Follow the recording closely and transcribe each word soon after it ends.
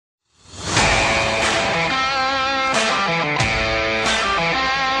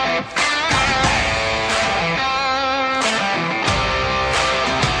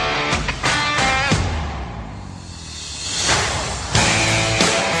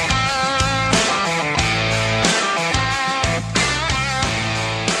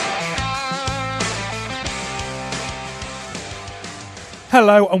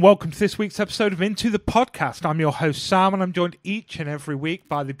Hello and welcome to this week's episode of Into the Podcast. I'm your host Sam and I'm joined each and every week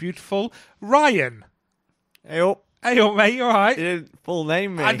by the beautiful Ryan. Hey up. Hey up mate, you alright? You didn't full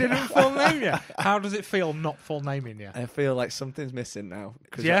name me. I didn't full name you. How does it feel not full naming you? I feel like something's missing now.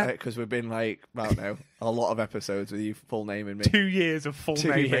 Because we've been like, I don't know, a lot of episodes with you full naming me. 2 years of full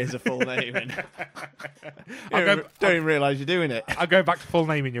naming. 2 years of full naming. Don't even realise you're doing it. I'll go back to full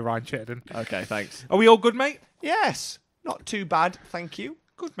naming you, Ryan Chittenden. Okay, thanks. Are we all good, mate? Yes. Not too bad, thank you.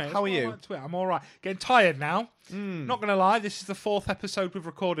 Good, mate. How are you? I'm all right. Getting tired now. Not going to lie, this is the 4th episode we've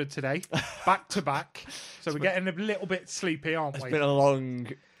recorded today, back to back. So we're getting a little bit sleepy, aren't we? It's been a long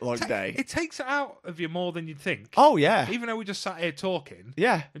day. It takes it out of you more than you'd think. Oh, yeah. Even though we just sat here talking.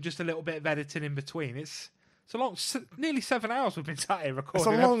 Yeah. And just a little bit of editing in between. It's a long, nearly 7 hours we've been sat here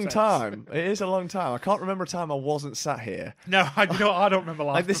recording. It's a long episodes. time. It is a long time. I can't remember a time I wasn't sat here. No, I don't remember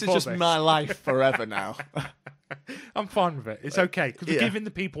life. Like, this is before just my life forever now. I'm fine with it. It's okay because we're giving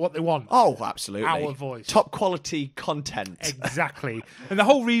the people what they want. Oh, absolutely. Our voice. Top quality content. Exactly. And the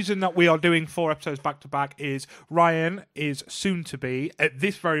whole reason that we are doing 4 episodes back to back is Ryan is soon to be, at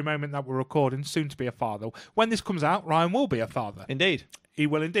this very moment that we're recording, soon to be a father. When this comes out, Ryan will be a father. Indeed. He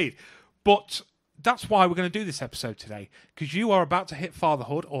will indeed. But that's why we're going to do this episode today, because you are about to hit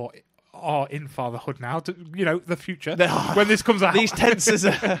fatherhood, or are in fatherhood now, the future, when this comes out. These tenses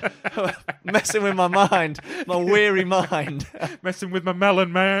are messing with my mind, my weary mind. Messing with my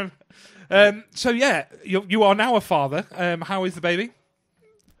melon, man. You are now a father. How is the baby?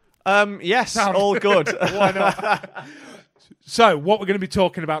 Yes, all good. Why not? So, what we're going to be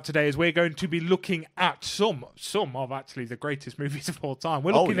talking about today is we're going to be looking at some of actually the greatest movies of all time.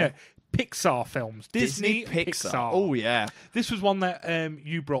 We're looking at Pixar films. Disney Pixar. Oh, yeah. This was one that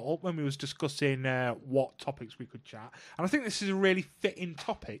you brought up when we was discussing what topics we could chat. And I think this is a really fitting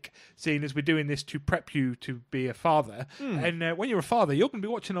topic, seeing as we're doing this to prep you to be a father. And when you're a father, you're going to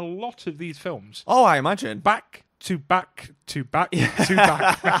be watching a lot of these films. Oh, I imagine. Back to back to back to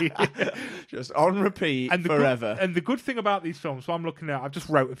back. Just on repeat and forever. And the good thing about these films, so I'm looking at, I've just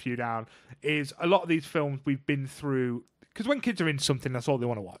wrote a few down, is a lot of these films we've been through. Because when kids are in something, that's all they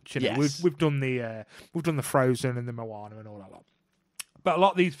want to watch. Yes. We've done the Frozen and the Moana and all that lot. But a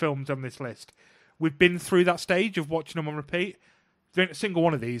lot of these films on this list, we've been through that stage of watching them on repeat. There ain't a single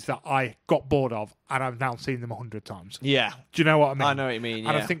one of these that I got bored of, and I've now seen them 100 times. Yeah. Do you know what I mean? I know what you mean,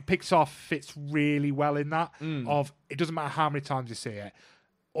 And I think Pixar fits really well in that, of it doesn't matter how many times you see it.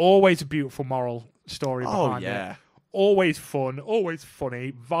 Always a beautiful moral story behind it. Always fun, always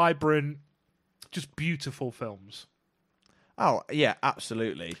funny, vibrant, just beautiful films. Oh, yeah,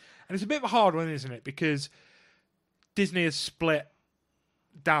 absolutely. And it's a bit of a hard one, isn't it? Because Disney has split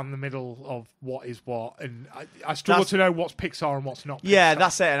down the middle of what is what, and I struggle to know what's Pixar and what's not Pixar. Yeah,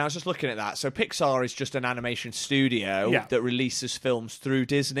 that's it, and I was just looking at that. So Pixar is just an animation studio that releases films through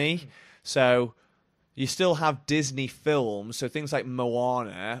Disney. So you still have Disney films, so things like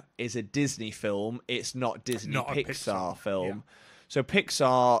Moana is a Disney film, it's not Disney Pixar film. Yeah. So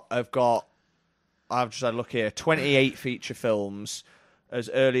Pixar have got, I've just had a look here, 28 feature films as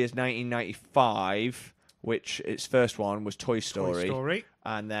early as 1995, which its first one was Toy Story.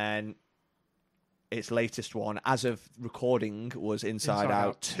 And then its latest one, as of recording, was Inside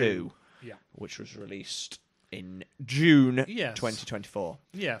Out 2, which was released in June 2024.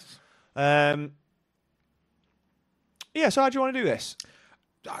 Yes. So how do you want to do this?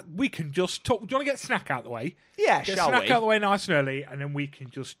 We can just talk. Do you want to get snack out of the way? Yeah, get shall snack we? out of the way nice and early, and then we can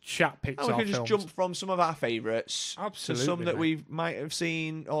just chat Pixar And we can just films. jump from some of our favourites to some that we might have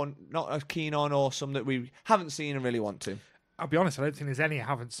seen or not as keen on, or some that we haven't seen and really want to. I'll be honest, I don't think there's any I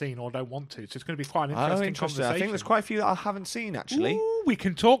haven't seen or don't want to, so it's going to be quite an interesting conversation. I think there's quite a few that I haven't seen, actually. Ooh, we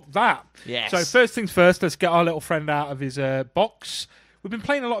can talk that. Yes. So first things first, let's get our little friend out of his box. We've been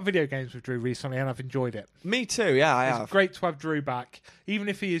playing a lot of video games with Drew recently, and I've enjoyed it. Me too, yeah, I have. It's great to have Drew back. Even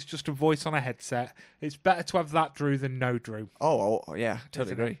if he is just a voice on a headset, it's better to have that Drew than no Drew. Oh yeah,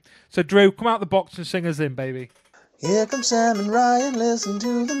 totally agree. So Drew, come out the box and sing us in, baby. Here come Sam and Ryan, listen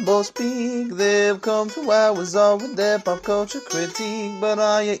to them both speak. They've come 2 hours on with their pop culture critique. But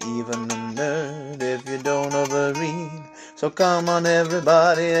are you even a nerd if you don't overread? So come on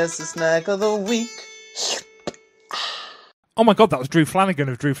everybody, it's the snack of the week. Oh my God, that was Drew Flanagan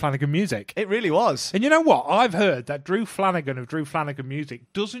of Drew Flanagan Music. It really was. And you know what? I've heard that Drew Flanagan of Drew Flanagan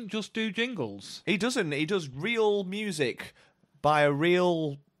Music doesn't just do jingles. He doesn't. He does real music by a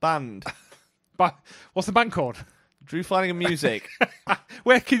real band. But what's the band called? Drew Flanagan Music.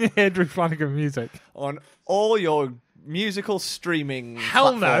 Where can you hear Drew Flanagan Music? On all your musical streaming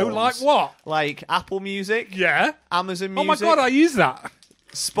Hell platforms. no, like what? Like Apple Music? Yeah. Amazon Music? Oh my God, I use that.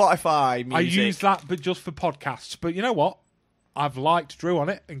 Spotify Music? I use that, but just for podcasts. But you know what? I've liked Drew on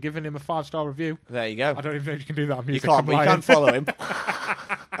it and given him a 5-star review. There you go. I don't even know if you can do that on music. You can't, but you can follow him.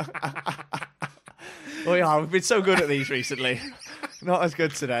 Oh yeah, we've been so good at these recently. Not as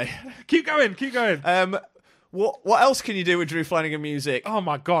good today. Keep going. What else can you do with Drew Flanagan music? Oh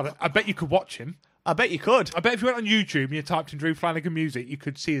my God, I bet you could watch him. I bet you could. I bet if you went on YouTube and you typed in Drew Flanagan music, you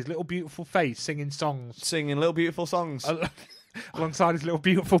could see his little beautiful face singing songs. Singing little beautiful songs. Alongside his little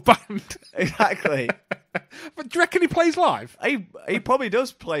beautiful band. Exactly. But do you reckon he plays live? He probably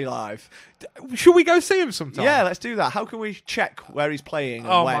does play live. Should we go see him sometime? Yeah, let's do that. How can we check where he's playing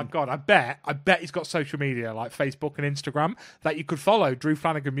and when? My God, I bet he's got social media like Facebook and Instagram that you could follow Drew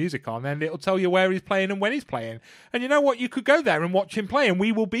Flanagan music on, and it'll tell you where he's playing and when he's playing. And you know what? You could go there and watch him play, and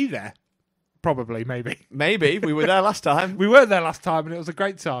we will be there. Probably, maybe. Maybe. We were there last time. We were there last time, and it was a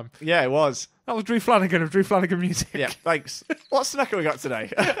great time. Yeah, it was. That was Drew Flanagan of Drew Flanagan Music. Yeah, thanks. What snack have we got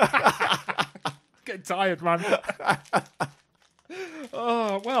today? Getting tired, man.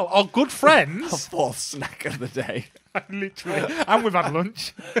 Oh, well, our good friends. Our fourth snack of the day. Literally. And we've had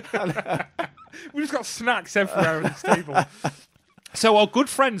lunch. We've just got snacks everywhere at this table. So our good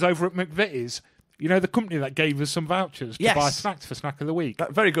friends over at McVitie's, you know, the company that gave us some vouchers to buy snacks for Snack of the Week.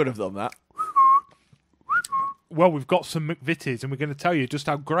 Very good of them, that. Well, we've got some McVitie's, and we're going to tell you just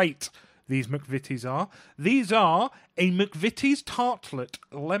how great these McVitie's are. These are a McVitie's tartlet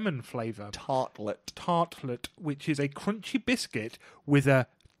lemon flavour. Tartlet, which is a crunchy biscuit with a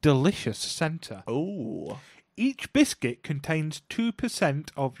delicious centre. Ooh. Each biscuit contains 2%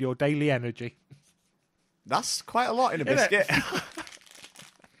 of your daily energy. That's quite a lot in a biscuit.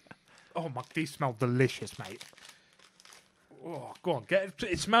 Oh, my, these smell delicious, mate. Oh, go on, get it.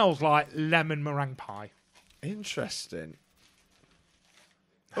 It smells like lemon meringue pie. Interesting.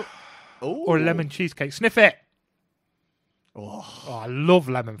 Oh. Or a lemon cheesecake. Sniff it. Oh, I love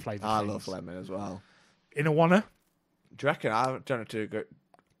lemon flavoured I things. love lemon as well. In a wanna? Do you reckon? I don't know to go.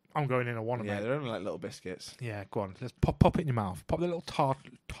 I'm going in a wanna, Yeah, mate. they're only like little biscuits. Yeah, go on. Let's pop it in your mouth. Pop the little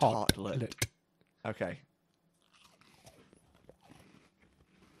tartlet. Okay.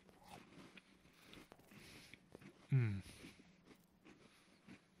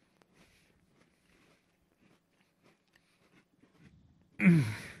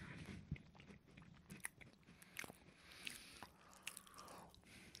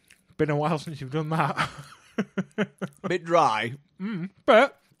 Been a while since you've done that. Bit dry.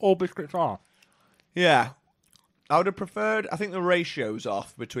 But all biscuits are. Yeah. I would have preferred, I think the ratio's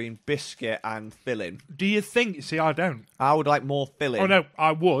off between biscuit and filling. Do you think? See, I don't. I would like more filling. Oh, no,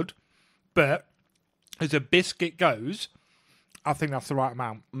 I would. But as a biscuit goes, I think that's the right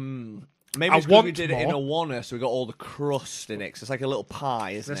amount. Maybe it's because we did it in a wanna, so we got all the crust in it. So it's like a little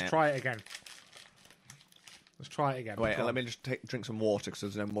pie, isn't it? Let's try it again. Wait, let me just drink some water because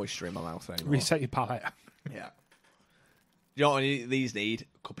there's no moisture in my mouth anymore. Reset your palate. Yeah. You know what these need?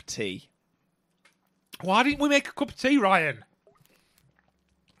 A cup of tea. Why didn't we make a cup of tea, Ryan?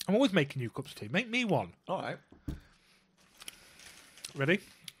 I'm always making you cups of tea. Make me one. All right. Ready?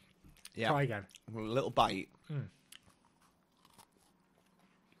 Yeah. Try again. A little bite.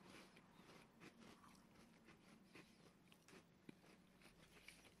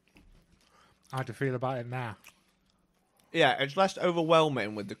 How do you feel about it now? Yeah, it's less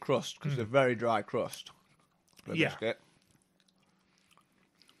overwhelming with the crust because it's a very dry crust. The biscuit.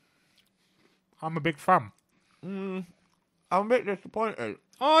 I'm a big fan. I'm a bit disappointed.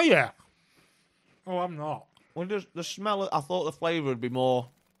 Oh, yeah. Oh, I'm not. Well, the smell, I thought the flavour would be more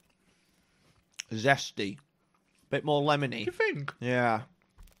zesty. Bit more lemony. You think? Yeah.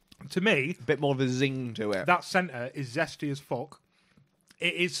 To me, A bit more of a zing to it. that centre is zesty as fuck.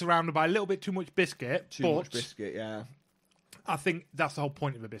 It is surrounded by a little bit too much biscuit. Too much biscuit, yeah. I think that's the whole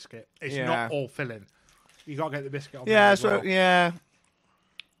point of a biscuit. It's Yeah. not all filling. You got to get the biscuit on there Yeah, as so, well. yeah.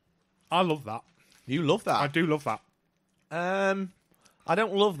 I love that. You love that. I do love that. I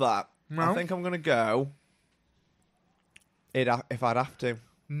don't love that. No? I think I'm going to go if I'd have to.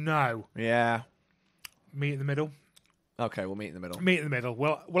 No. Yeah. Meet in the middle. Okay, we'll meet in the middle. Meet in the middle.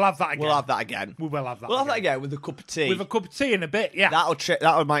 We'll have that again. We'll have that again. We will have that We'll have that again. again with a cup of tea. With a cup of tea in a bit, yeah.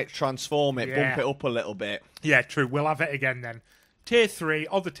 That might transform it, Yeah. bump it up a little bit. Yeah, true. We'll have it again then. Tier 3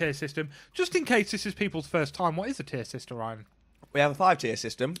 of the tier system. Just in case this is people's first time, what is a tier system, Ryan? We have a 5-tier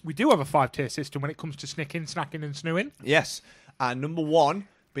system. We do have a 5-tier system when it comes to snicking, snacking and snooing. Yes. And number 1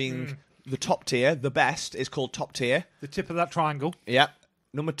 being the top tier, the best, is called top tier. The tip of that triangle. Yep.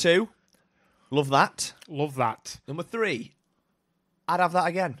 Number 2, love that. Love that. Number 3, I'd have that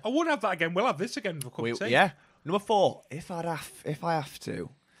again. I would have that again. We'll have this again with a cup of tea. Yeah. Number 4, if I have to.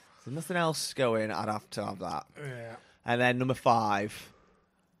 If there's nothing else going, I'd have to have that. Yeah. And then number 5,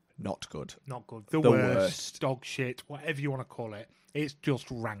 Not good. Not good. The worst. Dog shit, whatever you want to call it. It's just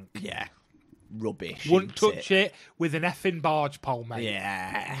rank. Yeah. Rubbish. Wouldn't touch it with an effing barge pole, mate.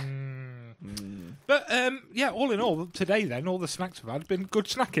 Yeah. But, yeah, all in all, today then, all the snacks we've had have been good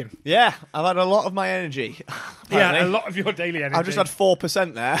snacking. Yeah, I've had a lot of my energy. Yeah, a lot of your daily energy. I've just had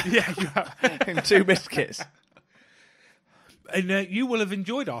 4% there. Yeah, you have. In 2 biscuits. And you will have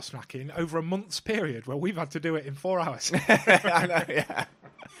enjoyed our snacking over a month's period where we've had to do it in 4 hours. I know, yeah.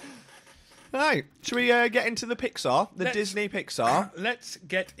 Right, should we get into the Pixar, Disney Pixar? Let's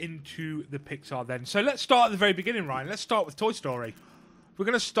get into the Pixar then. So let's start at the very beginning, Ryan. Let's start with Toy Story. We're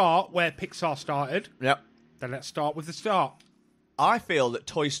going to start where Pixar started. Yep. Then let's start with the start. I feel that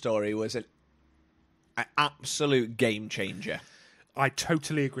Toy Story was an absolute game changer. I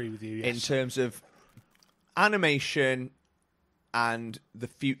totally agree with you, yes. In terms of animation and the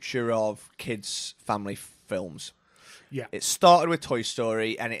future of kids' family films. Yeah. It started with Toy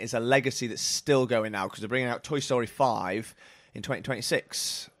Story, and it is a legacy that's still going now, because they're bringing out Toy Story 5 in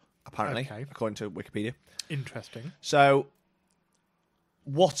 2026, apparently, according to Wikipedia. Interesting. So,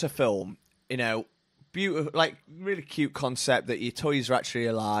 what a film. You know, beautiful, like, really cute concept that your toys are actually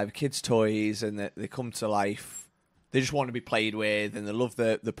alive, kids' toys, and that they come to life. They just want to be played with, and they love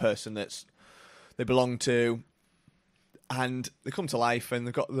the person that's they belong to. And they come to life, and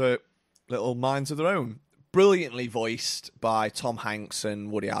they've got the little minds of their own. Brilliantly voiced by Tom Hanks and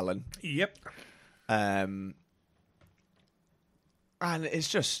Woody Allen. Yep. And it's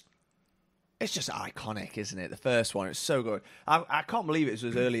just iconic, isn't it? The first one, it's so good. I can't believe it was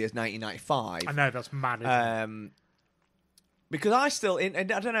as early as 1995. I know, that's mad, isn't it? Because I still, I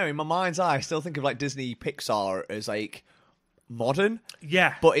don't know, in my mind's eye, I still think of like Disney Pixar as like modern.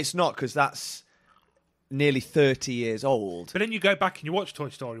 Yeah. But it's not, because that's nearly 30 years old. But then you go back and you watch Toy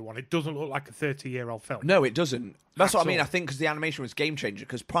Story 1, it doesn't look like a 30-year-old film. No, it doesn't. That's what I mean. I think because the animation was game changer.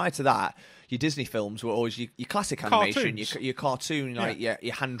 Because prior to that, your Disney films were always your classic animation, your cartoon, like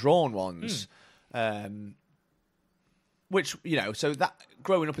your hand drawn ones. Which, you know, so that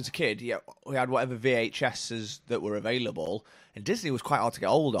growing up as a kid, we had whatever VHSs that were available, and Disney was quite hard to get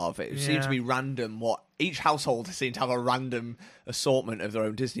hold of. It seemed to be random. Each household seemed to have a random assortment of their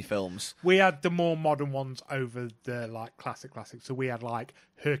own Disney films. We had the more modern ones over the like classics. So we had like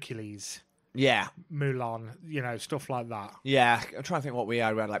Hercules. Yeah. Mulan, you know, stuff like that. Yeah, I'm trying to think what we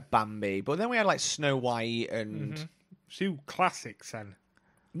had. We had like Bambi, but then we had like Snow White and... Few classics then.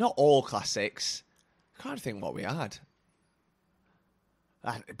 Not all classics. I can't think what we had.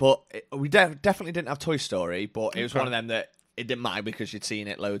 But we definitely didn't have Toy Story, but it was one of them that it didn't matter because you'd seen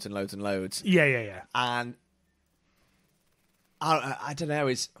it loads and loads and loads. Yeah. And I don't know,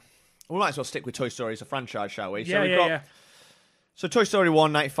 we might as well stick with Toy Story as a franchise, shall we? Yeah. So Toy Story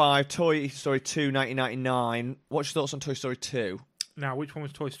 1, 95, Toy Story 2, 1999. What's your thoughts on Toy Story 2? Now, which one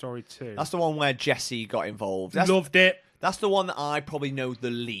was Toy Story 2? That's the one where Jessie got involved. Loved it. That's the one that I probably know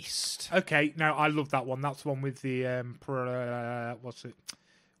the least. Okay, now I love that one. That's the one with the what's it?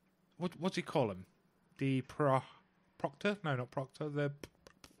 What's he call him? The proctor? No, not proctor. The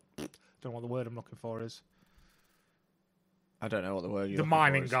don't know what the word I'm looking for is. I don't know what the word you're the looking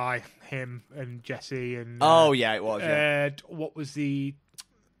mining for is. guy, him and Jessie and. Oh yeah, it was. Yeah. What was the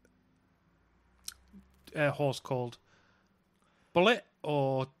horse called? Bullet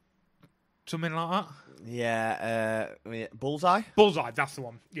or something like that. Yeah, Bullseye? Bullseye, that's the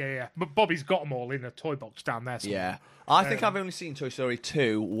one. Yeah. But Bobby's got them all in a toy box down there somewhere. Yeah. I think I've only seen Toy Story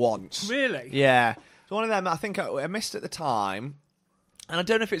 2 once. Really? Yeah. It's one of them I think I missed at the time. And I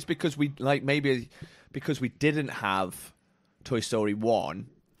don't know if it's because maybe because we didn't have Toy Story 1,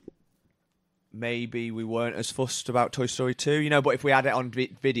 maybe we weren't as fussed about Toy Story 2, you know, but if we had it on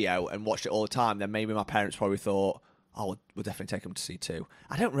video and watched it all the time, then maybe my parents probably thought, oh, we'll definitely take them to see 2.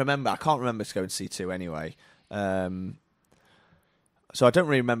 I can't remember to go and see 2 anyway. So I don't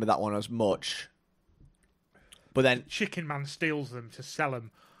really remember that one as much. But then Chicken Man steals them to sell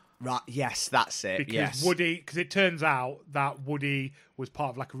them. Right, yes, that's it. Because Woody, because it turns out that Woody was part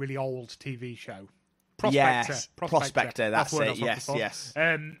of like a really old TV show. Prospector, that's it. Yes.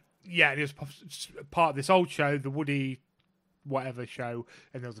 Yeah, it was part of this old show, the Woody whatever show,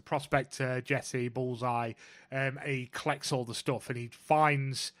 and there was a prospector, Jessie, Bullseye, and he collects all the stuff, and he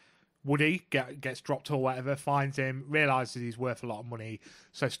finds Woody, gets dropped or whatever, finds him, realises he's worth a lot of money,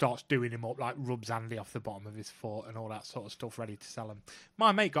 so starts doing him up, like rubs Andy off the bottom of his foot and all that sort of stuff, ready to sell him.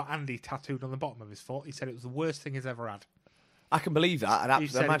 My mate got Andy tattooed on the bottom of his foot. He said it was the worst thing he's ever had. I can believe that.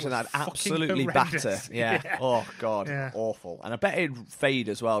 I'd imagine that absolutely batter. Yeah. Oh, God. Yeah. Awful. And I bet it'd fade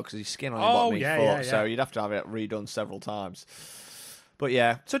as well because he's skin on your bottom of your foot. So you'd have to have it redone several times. But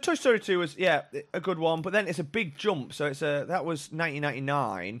yeah, so Toy Story 2 was a good one, but then it's a big jump. So that was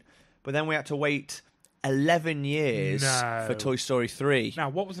 1999, but then we had to wait 11 years for Toy Story 3. Now,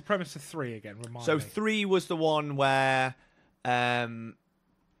 what was the premise of 3 again? Remind me. 3 was the one where they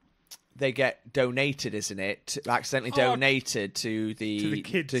get donated, isn't it? Accidentally donated to the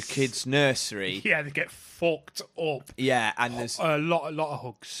kids' nursery. Yeah, they get fucked up. Yeah, and there's a lot of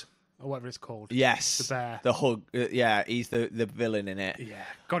hugs. Or whatever it's called. Yes. The bear. The hug. Yeah, he's the villain in it. Yeah.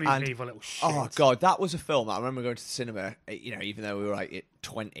 God, he's an evil little shit. Oh, God, that was a film. I remember going to the cinema, even though we were like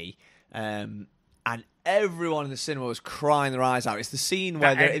 20, and everyone in the cinema was crying their eyes out. It's the scene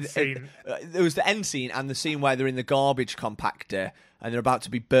where there was the end scene and the scene where they're in the garbage compactor and they're about to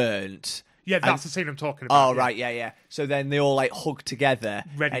be burnt. Yeah, that's the scene I'm talking about. Oh, right, yeah. So then they all like hug together.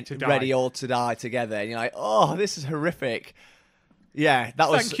 Ready all to die together. And you're like, oh, this is horrific. Yeah, that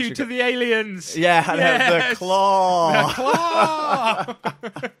was. Thank you to the aliens. Yeah, the claw. The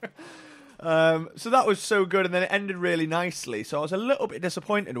claw. So that was so good, and then it ended really nicely. So I was a little bit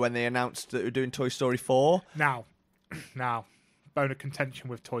disappointed when they announced that they were doing Toy Story 4. Now, bone of contention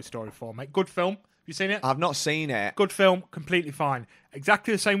with Toy Story 4, mate. Good film. Have you seen it? I've not seen it. Good film, completely fine.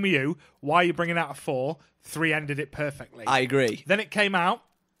 Exactly the same with you. Why are you bringing out a 4? 3 ended it perfectly. I agree. Then it came out,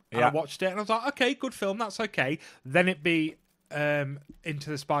 and I watched it, and I was like, okay, good film, that's okay. Then it be Into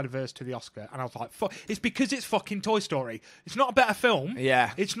the Spider-Verse to the Oscar, and I was like, fuck. It's because it's fucking Toy Story. It's not a better film.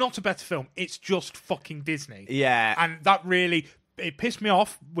 Yeah. It's not a better film. It's just fucking Disney. Yeah. And that really, it pissed me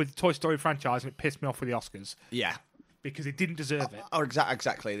off with Toy Story franchise, and it pissed me off with the Oscars. Yeah. Because it didn't deserve it. Oh,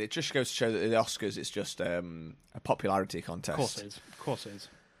 exactly. It just goes to show that the Oscars, it's just a popularity contest. Of course it is.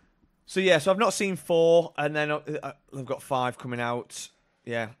 So I've not seen 4, and then I've got 5 coming out.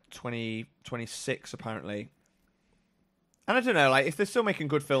 Yeah, 2026 apparently. And I don't know, like if they're still making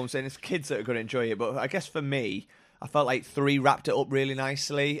good films, then it's kids that are going to enjoy it. But I guess for me, I felt like 3 wrapped it up really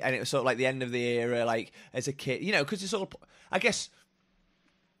nicely, and it was sort of like the end of the era, like as a kid, because it's sort of, I guess,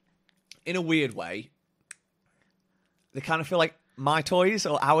 in a weird way, they kind of feel like my toys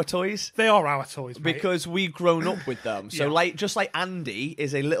or our toys. They are our toys, mate. Because we've grown up with them. So just like Andy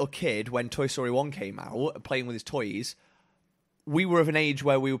is a little kid when Toy Story 1 came out, playing with his toys, we were of an age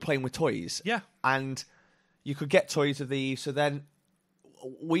where we were playing with toys. Yeah. And you could get toys of these, so then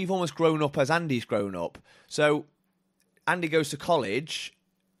we've almost grown up as Andy's grown up. So Andy goes to college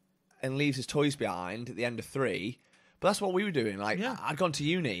and leaves his toys behind at the end of 3. But that's what we were doing. Like, I'd gone to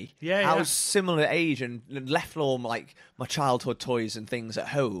uni. I was similar age and left all my childhood toys and things at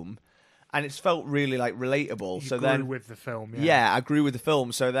home. And it's felt really like relatable. You grew with the film, I grew with the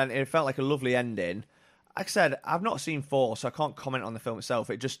film. So then it felt like a lovely ending. Like I said, I've not seen 4, so I can't comment on the film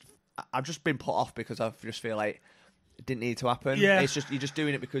itself. I've just been put off because I just feel like it didn't need to happen. Yeah. It's just you're just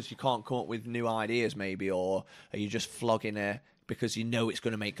doing it because you can't come up with new ideas, maybe, or are you just flogging it because you know it's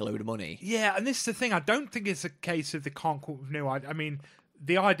going to make a load of money? Yeah, and this is the thing. I don't think it's a case of they can't come up with new ideas. I mean,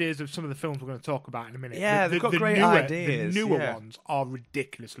 the ideas of some of the films we're going to talk about in a minute. Yeah, they've got great ideas. The newer ones are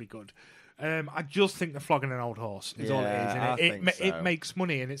ridiculously good. I just think they're flogging an old horse is all it is. And it makes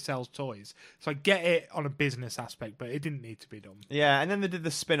money and it sells toys. So I get it on a business aspect, but it didn't need to be done. Yeah, and then they did the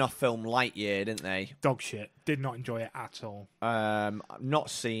spin-off film Lightyear, didn't they? Dog shit. Did not enjoy it at all. I've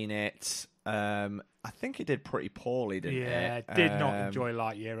not seen it. I think it did pretty poorly, didn't it? Yeah, did not enjoy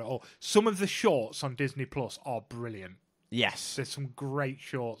Lightyear at all. Some of the shorts on Disney Plus are brilliant. Yes. There's some great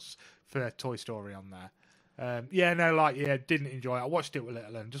shorts for Toy Story on there. Didn't enjoy it. I watched it with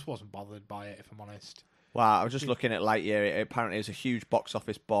Little and just wasn't bothered by it, if I'm honest. Wow, I was just looking at Lightyear. Apparently, it was a huge box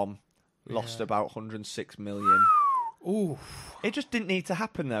office bomb. Lost about 106 million. Ooh. It just didn't need to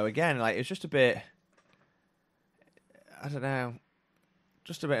happen, though. Again, like, it was just a bit, I don't know,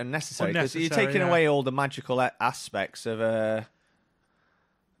 just a bit unnecessary. Because you're taking away all the magical aspects of I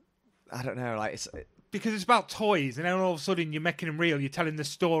don't know, like, because it's about toys, and then all of a sudden you're making him real. You're telling the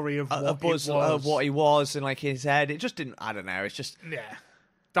story of what he was and like his head. It just didn't. I don't know. It's just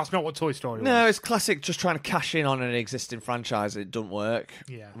that's not what Toy Story was. No, it's classic. Just trying to cash in on an existing franchise. It doesn't work.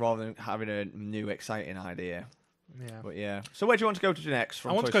 Yeah. Rather than having a new exciting idea. Yeah. But yeah. So where do you want to go to next?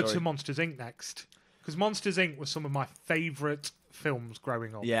 I want to go to Monsters Inc. next because Monsters Inc. was some of my favourite films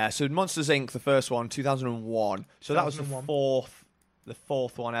growing up. Yeah. So Monsters Inc. the first one, 2001. So that was the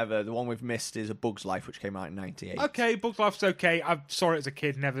fourth one ever. The one we've missed is A Bug's Life, which came out in 98. Okay, Bug's Life's okay. I saw it as a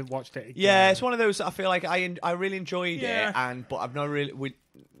kid, never watched it again. Yeah, it's one of those that I feel like I really enjoyed it, but I've not really...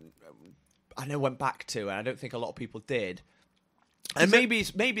 I never went back to, and I don't think a lot of people did. And maybe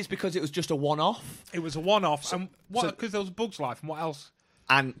it's because it was just a one-off. It was a one-off. So, and because there was Bug's Life, and what else?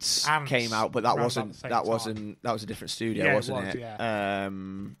 Ants came out, but that was a different studio, wasn't it? Yeah.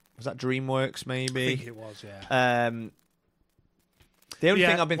 Was that DreamWorks, maybe? I think it was, yeah. The only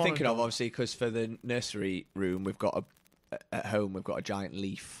thing I've been thinking of, obviously, because for the nursery room, at home we've got a giant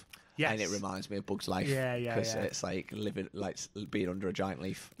leaf. Yes. And it reminds me of Bug's life. Yeah. Because it's like being under a giant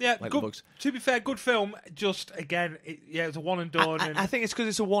leaf. Yeah, like good, bugs. To be fair, good film. Just, again, it's a one and done. I think it's because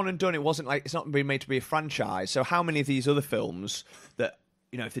it's a one and done. It wasn't like, it's not being made to be a franchise. So how many of these other films that,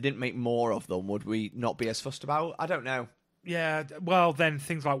 if they didn't make more of them, would we not be as fussed about? I don't know. Yeah, well, then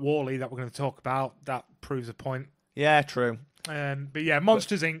things like WALL-E that we're going to talk about, that proves a point. Yeah, true. But yeah,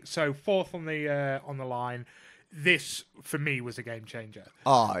 Monsters Inc. So fourth on the line. This, for me, was a game changer.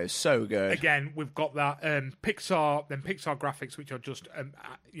 Oh, it's so good. Again, we've got that Pixar graphics, which are just,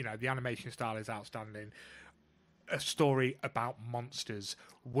 the animation style is outstanding. A story about monsters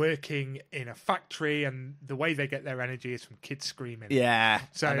working in a factory, and the way they get their energy is from kids screaming. Yeah.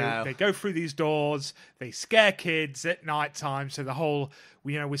 So they go through these doors, they scare kids at night time. So the whole,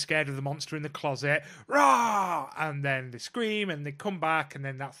 we're scared of the monster in the closet, rah! And then they scream and they come back, and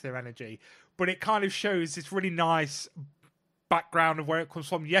then that's their energy. But it kind of shows this really nice background of where it comes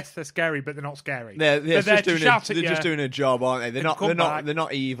from. Yes, they're scary, but they're not scary. They're just doing a job, aren't they? They're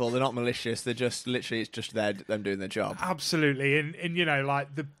not evil. They're not malicious. They're just literally, it's just them doing their job. Absolutely, and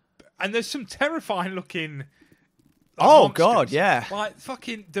and there's some terrifying looking. Oh monsters. God, yeah! Like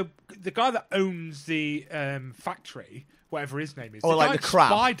fucking the guy that owns the factory. Whatever his name is. Or the crab.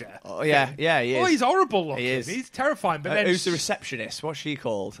 Spider. Oh, yeah, he is. Oh, he's horrible looking. He is. He's terrifying. But then who's the receptionist? What's she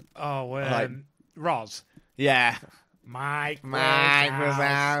called? Oh, Roz. Yeah. Mike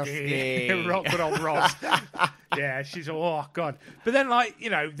Wazowski. Good old Roz. Yeah, she's, oh, God. But then,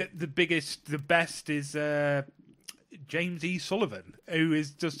 the biggest, the best is James E. Sullivan, who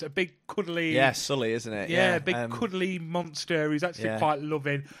is just a big, cuddly... Yeah, Sully, isn't it? Yeah, big, cuddly monster who's actually quite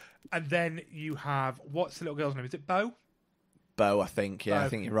loving. And then you have, what's the little girl's name? Is it Bo? Bo, I think. Yeah, I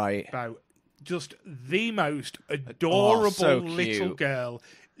think you're right. Bo. Just the most adorable little girl.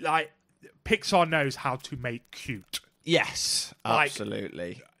 Like, Pixar knows how to make cute. Yes,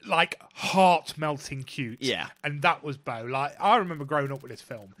 absolutely. Like heart-melting cute. Yeah. And that was Bo. Like, I remember growing up with this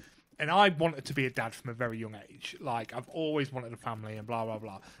film, and I wanted to be a dad from a very young age. Like, I've always wanted a family and blah, blah,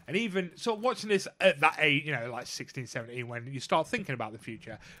 blah. And even sort of watching this at that age, like 16, 17, when you start thinking about the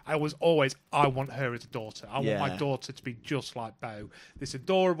future, I want her as a daughter. I want my daughter to be just like Bo. This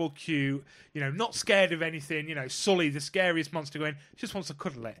adorable, cute, not scared of anything. Sully, the scariest monster going, just wants to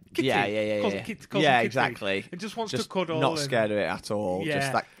cuddle it. Kitty. Yeah, exactly. And just wants to cuddle. Not scared of it at all. Yeah.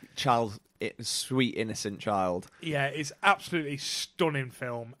 Just that child... sweet, innocent child. Yeah, it's absolutely stunning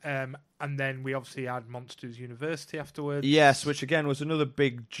film. And then we obviously had Monsters University afterwards. Yes, which again was another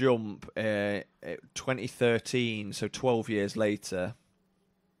big jump. 2013, so 12 years later.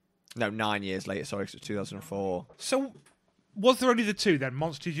 No, 9 years later, sorry, because it's 2004. So, was there only the two then?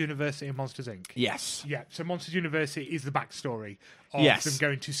 Monsters University and Monsters Inc.? Yes. Yeah, so Monsters University is the backstory of them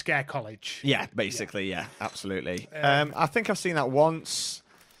going to Scare College. Yeah, basically, yeah absolutely. I think I've seen that once.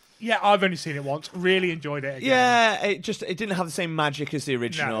 Yeah, I've only seen it once. Really enjoyed it again. Yeah, it didn't have the same magic as the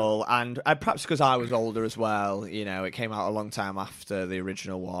original, and perhaps because I was older as well. It came out a long time after the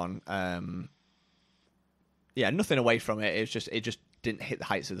original one. Nothing away from it. It just didn't hit the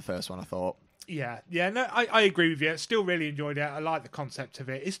heights of the first one, I thought. Yeah, no, I agree with you. Still really enjoyed it. I like the concept of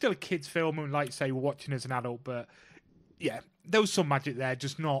it. It's still a kids' film, and like you say, we're watching as an adult, but yeah, there was some magic there,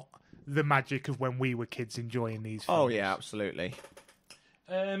 just not the magic of when we were kids enjoying these films. Oh yeah, absolutely.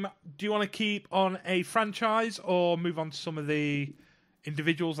 Do you want to keep on a franchise or move on to some of the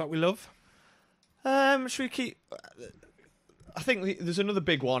individuals that we love? Should we keep... I think there's another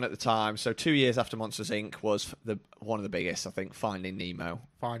big one at the time. So 2 years after Monsters, Inc. was one of the biggest, I think, Finding Nemo.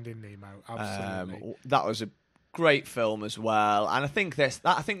 Finding Nemo, absolutely. That was a great film as well. And I think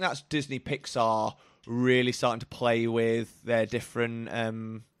that's Disney Pixar really starting to play with their different...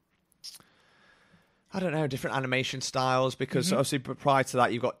 different animation styles, because obviously prior to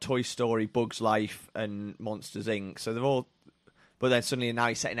that you've got Toy Story, Bug's Life and Monsters Inc. So they're all, but then suddenly now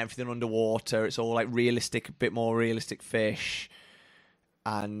you're setting everything underwater. It's all like realistic, a bit more realistic fish.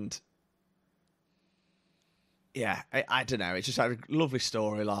 And yeah, I don't know. It's just like a lovely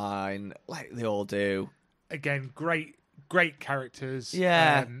storyline, like they all do. Again, great characters.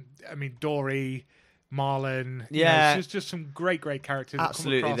 Yeah. Dory, Marlon, it's just some great characters.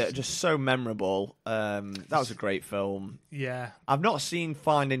 Absolutely, they're just so memorable. That was a great film. Yeah, I've not seen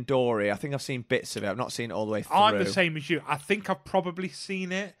Finding Dory. I think I've seen bits of it. I've not seen it all the way through. I'm the same as you. I think I've probably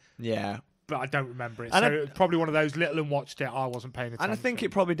seen it. Yeah, but I don't remember it. So it's probably one of those little and watched it. I wasn't paying attention. And I think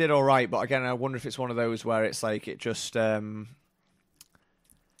it probably did all right. But again, I wonder if it's one of those where it's like it just.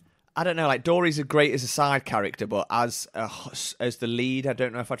 I don't know, like Dory's great as a side character, but as the lead, I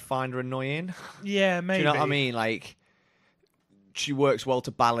don't know if I'd find her annoying. Yeah, maybe. Do you know what I mean? Like, she works well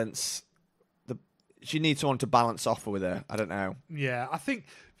to balance she needs someone to balance off with her. I don't know. Yeah, I think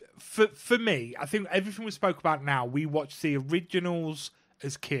for me, I think everything we spoke about now, we watched the originals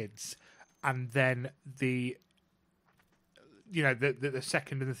as kids, and then the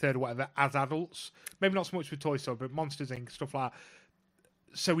second and the third or whatever as adults. Maybe not so much with Toy Story, but Monsters Inc. stuff like that.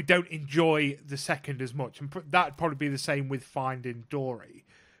 So we don't enjoy the second as much, and that'd probably be the same with Finding Dory.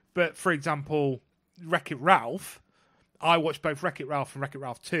 But for example, Wreck-It Ralph, I watched both Wreck-It Ralph and Wreck-It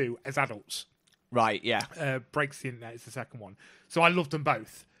Ralph 2 as adults. Right, yeah. Breaks the Internet is the second one. So I loved them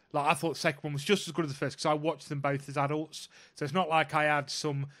both. Like, I thought the second one was just as good as the first because I watched them both as adults. So it's not like I had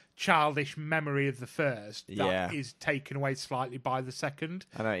some childish memory of the first that is taken away slightly by the second.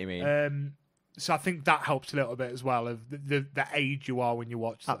 I know what you mean. So I think that helps a little bit as well of the age you are when you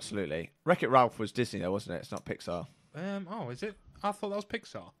watch them. Absolutely. Wreck-It Ralph was Disney though, wasn't it? It's not Pixar. Is it? I thought that was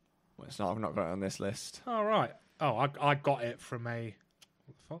Pixar. Well, it's not. I've not got it on this list. Oh, right. Oh, I got it from a...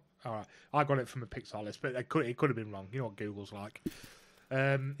 What the fuck? All right. I got it from a Pixar list, but it could have been wrong. You know what Google's like.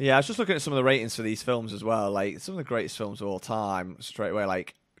 Yeah, I was just looking at some of the ratings for these films as well. Like, some of the greatest films of all time, straight away,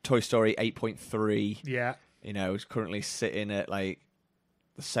 like Toy Story 8.3. Yeah. Is currently sitting at, like,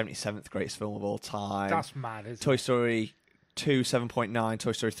 the 77th greatest film of all time. That's mad, isn't Toy Story 2, 7.9.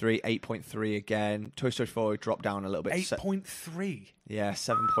 Toy Story 3, 8.3 again. Toy Story 4 dropped down a little bit. 8.3? Yeah,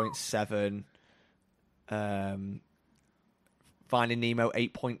 7.7. Finding Nemo,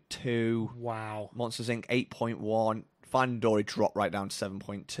 8.2. Wow. Monsters, Inc., 8.1. Finding Dory dropped right down to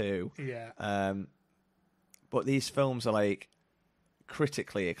 7.2. Yeah. But these films are, like,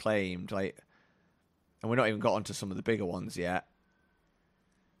 critically acclaimed. Like, and we're not even got onto some of the bigger ones yet.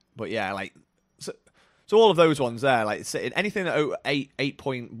 But, yeah, like... So all of those ones there, like, anything that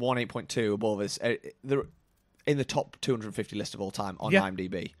 8.1, 8.2 above is... they're in the top 250 list of all time on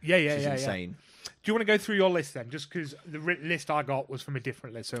IMDb. Yeah. Which is insane. Do you want to go through your list then? Just because the list I got was from a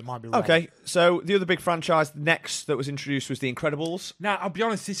different list, so it might be wrong. Okay, so the other big franchise next that was introduced was The Incredibles. Now, I'll be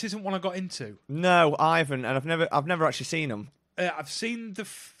honest, this isn't one I got into. No, I haven't, and I've never actually seen them. I've seen the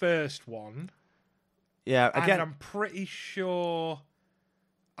first one. Yeah, again, and I'm pretty sure...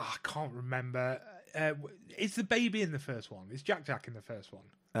 I can't remember. Is the baby in the first one? Is Jack in the first one?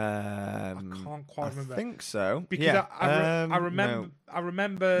 I can't quite remember. I think so. Because I remember. No. I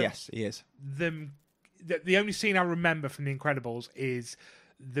remember. Yes, he is. Them. The only scene I remember from The Incredibles is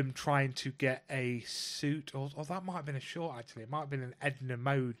them trying to get a suit, or that might have been a short. Actually, it might have been an Edna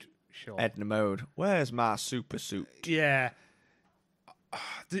Mode short. Edna Mode. Where's my super suit? Yeah.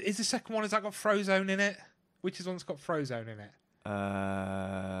 Is the second one? Has that got Frozone in it? Which is one that's got Frozone in it?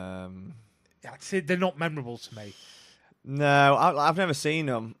 They're not memorable to me. No, I've never seen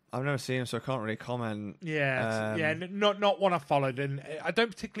them. So I can't really comment. Yeah, not one I followed, and I don't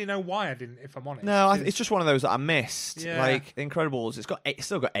particularly know why I didn't. If I'm honest, no, it's just one of those that I missed. Yeah. Like Incredibles, it's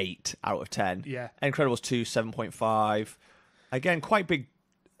still got 8 out of 10. Yeah, Incredibles 2, 7.5. Again, quite big.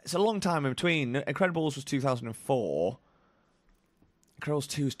 It's a long time in between. Incredibles was 2004. Incredibles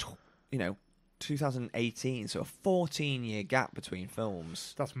 2 is 2018, so a 14-year gap between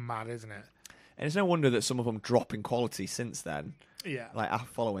films. That's mad, isn't it? And it's no wonder that some of them drop in quality since then. Yeah. Like,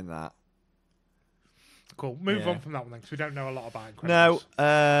 following that. Cool. Move on from that one then, because we don't know a lot about Incredibles.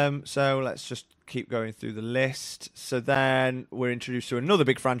 No. So let's just keep going through the list. So then we're introduced to another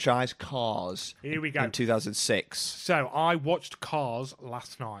big franchise, Cars. Here we go. In 2006. So I watched Cars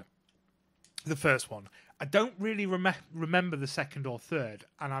last night. The first one. I don't really remember the second or third,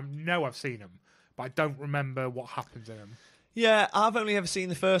 and I know I've seen them, but I don't remember what happens in them. Yeah, I've only ever seen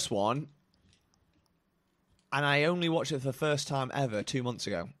the first one. And I only watched it for the first time ever 2 months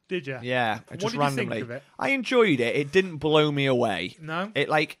ago. Did you? Yeah, just randomly. You think of it? I enjoyed it. It didn't blow me away. No,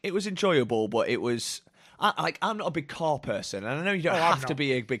 it was enjoyable, but it was. I'm not a big car person, and I know you don't have to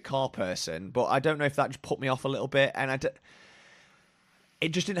be a big car person, but I don't know if that just put me off a little bit, and it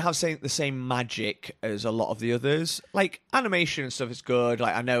just didn't have the same magic as a lot of the others. Like animation and stuff is good.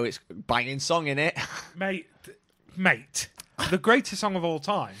 Like I know it's a banging song in it, mate, the greatest song of all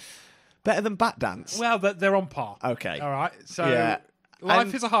time. Better than Bat Dance? Well, they're on par. Okay. All right. So,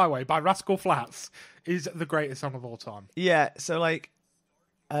 Life is a Highway by Rascal Flatts is the greatest song of all time. Yeah. So, like,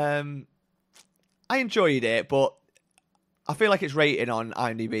 I enjoyed it, but I feel like its rating on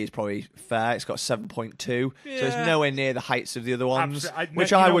IMDb is probably fair. It's got 7.2. Yeah. So it's nowhere near the heights of the other ones,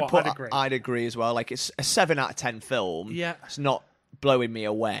 which I'd agree as well. Like, it's a 7 out of 10 film. Yeah. It's not blowing me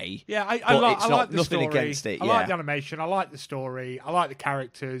away. Yeah, I like the nothing story. Against it. I like the animation. I like the story. I like the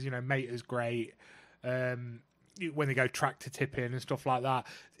characters. Mate is great. When they go tractor tipping and stuff like that,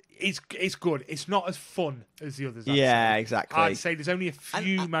 It's good. It's not as fun as the others. Yeah, exactly. I'd say there's only a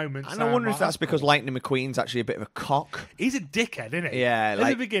few moments. And I wonder if that's because Lightning McQueen's actually a bit of a cock. He's a dickhead, isn't he? Yeah. At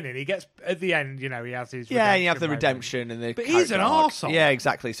the beginning, he gets at the end. He has his you have the redemption and the. But he's an arsehole. Yeah,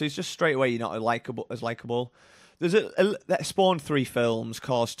 exactly. So he's just straight away you're not as likable. There's that spawned 3 films: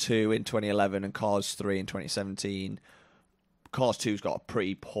 Cars 2 in 2011 and Cars 3 in 2017. Cars 2's got a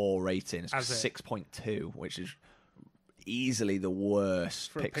pretty poor rating. It's 6.2, which is easily the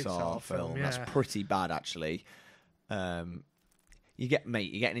worst Pixar film. Yeah. That's pretty bad, actually. You're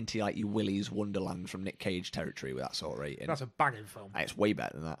getting into like your Willy's Wonderland from Nick Cage territory with that sort of rating. That's a banging film. It's way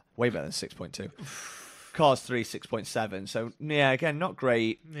better than that. Way better than 6.2. Cars 3, 6.7. So yeah, again, not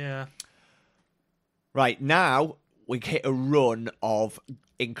great. Yeah. Right, now we hit a run of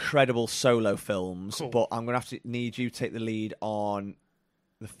incredible solo films, but I'm going to need you to take the lead on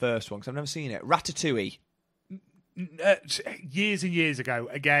the first one because I've never seen it. Ratatouille. Years and years ago.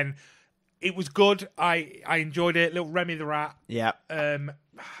 Again, it was good. I enjoyed it. Little Remy the Rat. Yeah.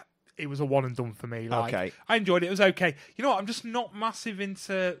 It was a one and done for me. Okay. I enjoyed it. It was okay. You know what? I'm just not massive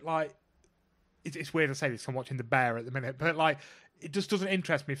into like. It's weird to say this. I'm watching The Bear at the minute, but like, it just doesn't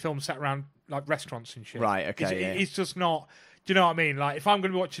interest me. Films set around like restaurants and shit. Right. Okay. It's just not. Do you know what I mean? Like, if I'm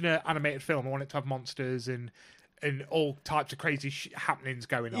going to be watching an animated film, I want it to have monsters and all types of crazy happenings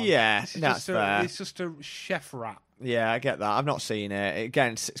going on. Yeah, that's fair. It's just a chef rat. Yeah, I get that. I've not seen it.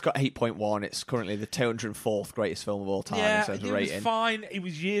 Again, it's got 8.1. It's currently the 204th greatest film of all time in terms of rating. It was fine. It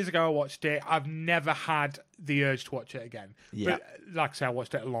was years ago I watched it. I've never had the urge to watch it again. Yeah. But like I say, I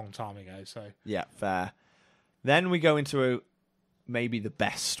watched it a long time ago. So yeah, fair. Then we go into maybe the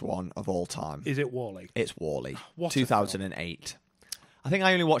best one of all time. Is it WALL-E? It's WALL-E. 2008. I think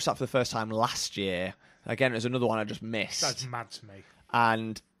I only watched that for the first time last year. Again, there's another one I just missed. That's mad to me.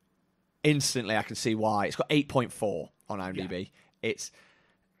 And instantly I can see why. It's got 8.4 on IMDb. Yeah. It's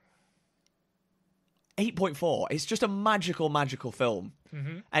 8.4. It's just a magical film.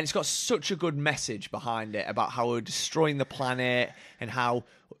 Mm-hmm. And it's got such a good message behind it about how we're destroying the planet and how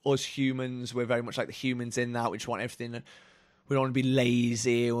us humans, we're very much like the humans in that. We just want everything. We don't want to be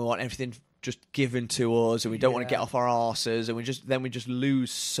lazy. And we want everything just given to us. And we don't want to get off our arses. And we just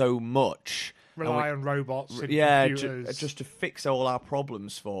lose so much. Rely on robots and computers. Just to fix all our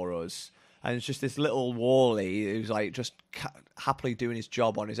problems for us. And it's just this little WALL-E who's like just happily doing his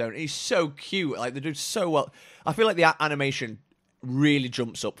job on his own. He's so cute. Like, they do so well. I feel like the animation really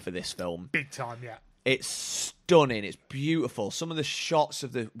jumps up for this film. Big time, yeah. It's stunning. It's beautiful. Some of the shots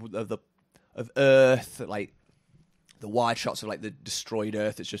of Earth, like the wide shots of like the destroyed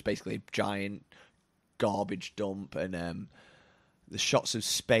Earth. It's just basically a giant garbage dump, and the shots of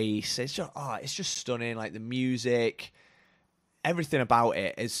space. It's just stunning. Like the music, everything about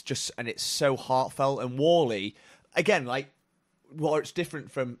it is just, and it's so heartfelt. And WALL-E, again, like what's different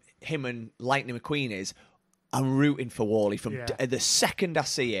from him and Lightning McQueen is, I'm rooting for WALL-E from the second I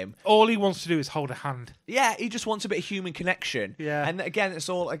see him. All he wants to do is hold a hand. Yeah, he just wants a bit of human connection. Yeah, and again, it's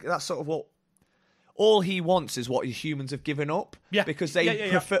all like that's sort of what. All he wants is what humans have given up. Yeah. Because they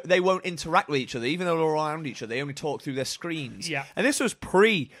prefer, they won't interact with each other, even though they're around each other. They only talk through their screens. Yeah. And this was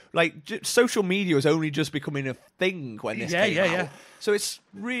social media was only just becoming a thing when this came out. Yeah. So it's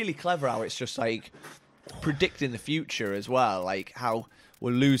really clever how it's just like predicting the future as well, like how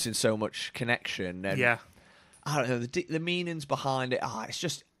we're losing so much connection. And I don't know, the meanings behind it. It's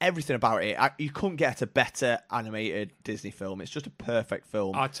just everything about it. You couldn't get a better animated Disney film. It's just a perfect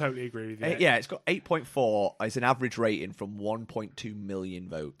film. I totally agree with you. Yeah, it's got 8.4 as an average rating from 1.2 million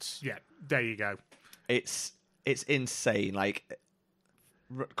votes. Yeah, there you go. It's insane. Like,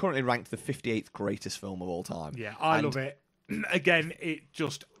 currently ranked the 58th greatest film of all time. Yeah, I love it. Again, it's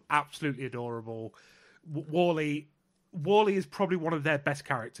just absolutely adorable. WALL-E is probably one of their best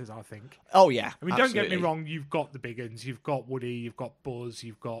characters, I think. Oh, yeah. I mean, don't get me wrong, you've got the big uns. You've got Woody, you've got Buzz,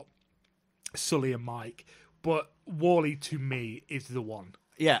 you've got Sully and Mike. But WALL-E, to me, is the one.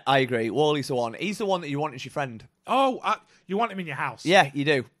 Yeah, I agree. WALL-E's the one. He's the one that you want as your friend. Oh, you want him in your house? Yeah, you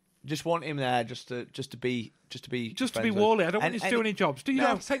do. Just want him there just to be WALL-E. I don't want you to do any jobs. Do you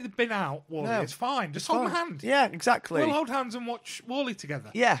have to take the bin out, WALL-E? No, it's fine. Just hold my hand. Yeah, exactly. We'll hold hands and watch WALL-E together.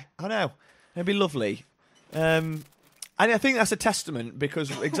 Yeah, I know. It'd be lovely. And I think that's a testament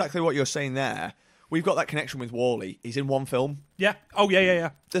because exactly what you're saying there, we've got that connection with WALL-E. He's in one film. Yeah. Oh, yeah.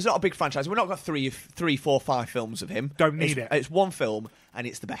 There's not a big franchise. We've not got 3, 4, 5 films of him. Don't need it. It's one film, and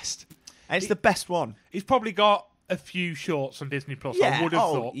it's the best. And it's the best one. He's probably got a few shorts on Disney Plus. Yeah. I would have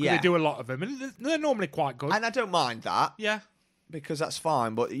thought. Yeah. They do a lot of them, and they're normally quite good. And I don't mind that. Yeah. Because that's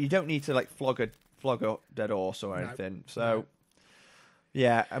fine, but you don't need to like flog a dead horse or anything. So,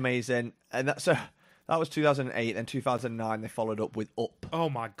 yeah, amazing. And that was 2008. Then 2009, they followed up with Up. Oh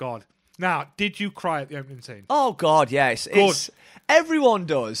my God. Now, did you cry at the opening scene? Oh God, yes. Everyone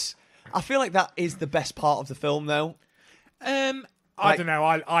does. I feel like that is the best part of the film, though. I don't know.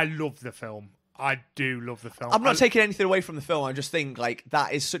 I love the film. I do love the film. I'm not taking anything away from the film. I just think like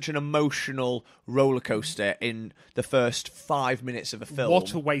that is such an emotional roller coaster in the first 5 minutes of a film.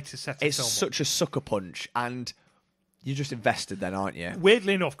 What a way to set a film. It's such a sucker punch, and you're just invested then, aren't you?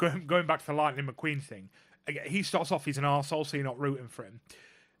 Weirdly enough, going back to the Lightning McQueen thing, he starts off, he's an arsehole, so you're not rooting for him.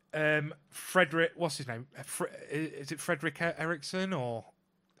 Frederick, what's his name? Is it Frederick Erickson or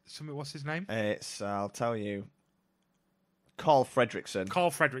something? What's his name? I'll tell you. Carl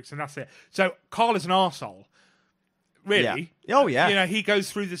Fredrickson, that's it. So Carl is an arsehole. Really? Yeah. Oh, yeah. You know, he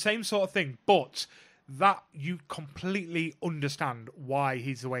goes through the same sort of thing, but that you completely understand why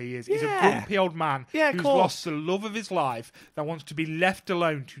he's the way he is. He's a grumpy old man who's lost the love of his life, that wants to be left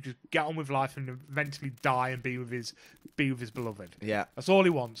alone to just get on with life and eventually die and be with his beloved. Yeah. That's all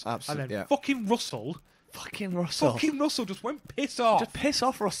he wants. Absolutely. And then fucking Russell just went piss off. Just piss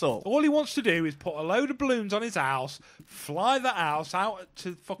off, Russell. All he wants to do is put a load of balloons on his house, fly that house out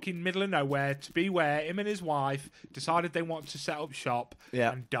to fucking middle of nowhere to be where him and his wife decided they want to set up shop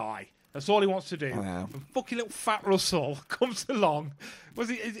and die. That's all he wants to do. Wow. And fucking little fat Russell comes along.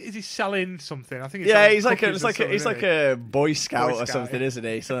 Is he selling something? I think he's like a Boy Scout or something, isn't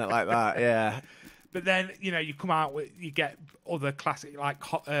he? Something like that. Yeah. But then you come out with, you get other classic like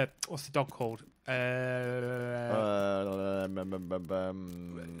what's the dog called? Doug.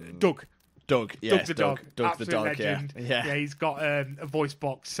 Yes, Doug the dog. Doug the dog. Legend. Yeah. He's got a voice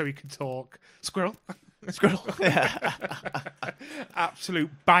box so he can talk. Squirrel. Yeah. Absolute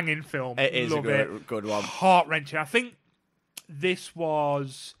banging film. It is Love a good one. Heart wrenching. I think this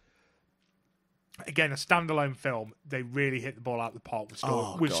was, again, a standalone film. They really hit the ball out of the park with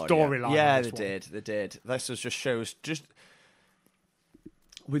storyline. Yeah, they did. This was just shows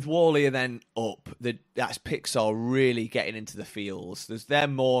with WALL-E and then Up, that's Pixar really getting into the feels. They're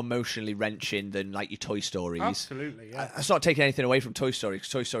more emotionally wrenching than like your Toy Stories. Absolutely, yeah. It's not taking anything away from Toy Story, because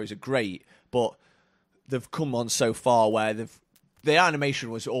Toy Stories are great, but they've come on so far where the animation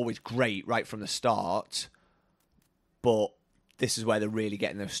was always great right from the start, but this is where they're really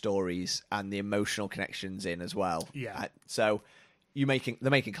getting those stories and the emotional connections in as well. Yeah. So they're making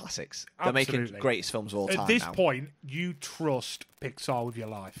classics. Absolutely. They're making greatest films of all time. At this point, you trust Pixar with your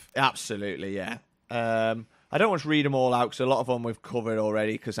life. Absolutely, yeah. I don't want to read them all out because a lot of them we've covered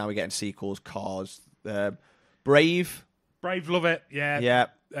already, because now we're getting sequels. Cars, Brave, love it. Yeah.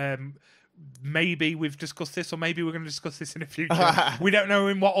 Maybe we've discussed this, or maybe we're going to discuss this in the future. We don't know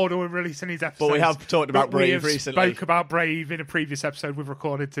in what order we're releasing these episodes. But we have talked about Brave recently. Spoke about Brave in a previous episode we've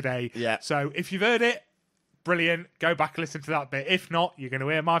recorded today. Yeah. So if you've heard it, brilliant. Go back and listen to that bit. If not, you're going to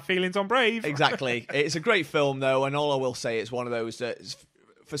hear my feelings on Brave. Exactly. It's a great film, though, and all I will say, it's one of those that,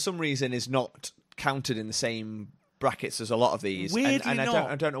 for some reason, is not counted in the same brackets as a lot of these. Weirdly and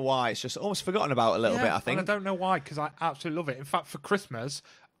not. I don't know why. It's just almost forgotten about a little bit, I think. And I don't know why, because I absolutely love it. In fact, for Christmas,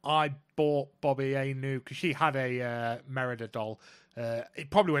 I bought Bobby a new, because she had a Merida doll.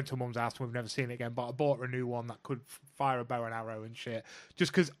 It probably went to her mum's house and we've never seen it again, but I bought her a new one that could fire a bow and arrow and shit,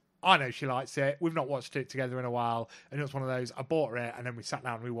 just because I know she likes it. We've not watched it together in a while, and it was one of those, I bought her it and then we sat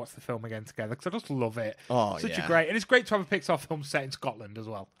down and we watched the film again together, because I just love it. Such a great, and it's great to have a Pixar film set in Scotland as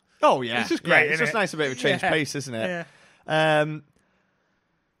well. Oh yeah, it's just great. It's just nice, a bit of a change of pace, isn't it? Yeah.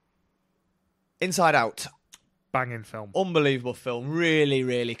 Inside Out. Banging film. Unbelievable film. Really,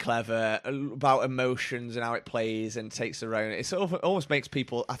 really clever about emotions and how it plays and takes their own. It sort of almost makes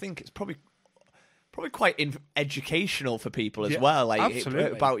people, I think it's probably quite educational for people as well. Like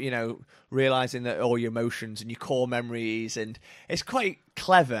absolutely. About, realising that all your emotions and your core memories, and it's quite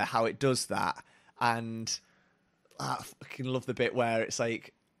clever how it does that. And I fucking love the bit where it's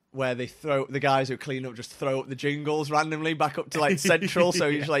like, where they throw, the guys who clean up just throw up the jingles randomly back up to like central, so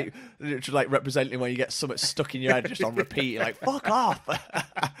he's like literally like representing when you get something stuck in your head just on repeat. You're like, fuck off.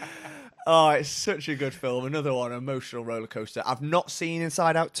 Oh, it's such a good film. Another one, emotional roller coaster. I've not seen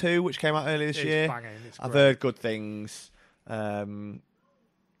Inside Out 2, which came out earlier this year. Banging. I've heard good things. Yeah,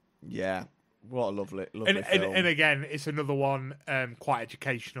 what a lovely film. And again, it's another one quite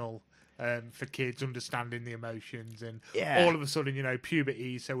educational. For kids, understanding the emotions, and all of a sudden,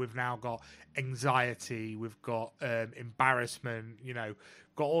 puberty. So we've now got anxiety, we've got embarrassment,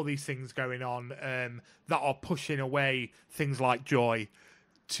 got all these things going on that are pushing away things like joy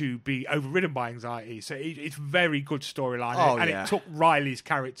to be overridden by anxiety. So it's very good storyline, it took Riley's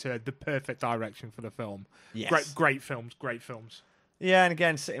character the perfect direction for the film. Yes. Great films. Yeah, and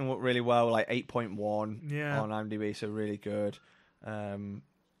again, sitting up really well, like 8.1 on IMDb, so really good.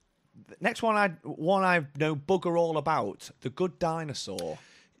 Next one, I know bugger all about. The Good Dinosaur.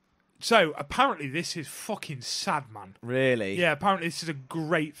 So, apparently this is fucking sad, man. Really? Yeah, apparently this is a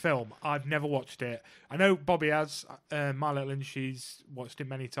great film. I've never watched it. I know Bobby has. My little and she's watched it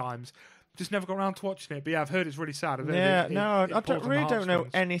many times. Just never got around to watching it. But yeah, I've heard it's really sad. I don't know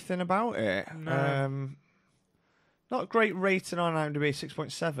anything about it. No. Not a great rating on IMDb,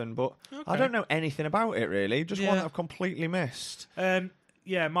 6.7, but okay. I don't know anything about it, really. Just one that I've completely missed.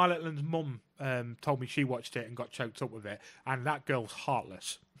 Yeah, my little one's mum told me she watched it and got choked up with it, and that girl's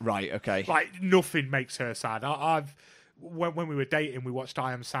heartless. Right, okay. Like, nothing makes her sad. When we were dating, we watched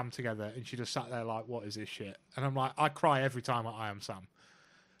I Am Sam together, and she just sat there like, what is this shit? And I'm like, I cry every time at I Am Sam.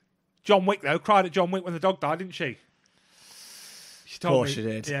 John Wick, though, cried at John Wick when the dog died, didn't she? She told me, she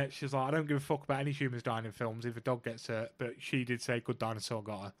did. Yeah, she was like, I don't give a fuck about any humans dying in films if a dog gets hurt, but she did say Good Dinosaur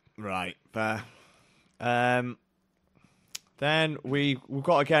got her. Right, fair. Then we've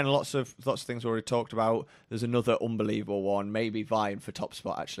got, again, lots of things we already talked about. There's another unbelievable one, maybe vying for top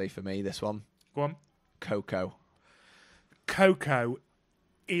spot, actually, for me, this one. Go on. Coco. Coco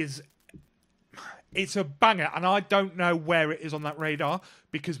is... It's a banger, and I don't know where it is on that radar,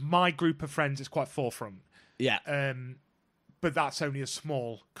 because my group of friends is quite forefront. Yeah. But that's only a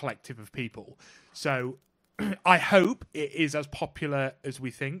small collective of people. So I hope it is as popular as we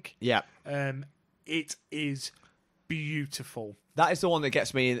think. Yeah. It is... beautiful. That is the one that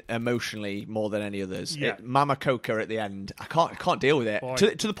gets me emotionally more than any others. Yeah. Mama Coca at the end. I can't deal with it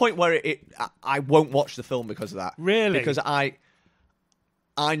to the point where I won't watch the film because of that. Really? Because I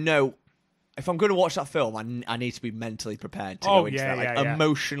know if I'm going to watch that film, I need to be mentally prepared to go into that.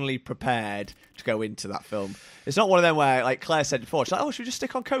 Emotionally prepared to go into that film. It's not one of them where, like Claire said before, she's like, "Oh, should we just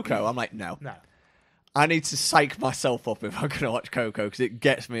stick on Coco?" I'm like, no. I need to psych myself up if I'm going to watch Coco because it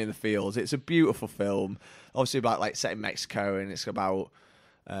gets me in the feels. It's a beautiful film, obviously about like set in Mexico, and it's about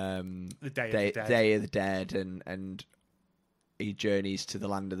the Day of the Dead, and he journeys to the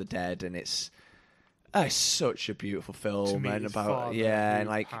land of the dead, and it's such a beautiful film, and about and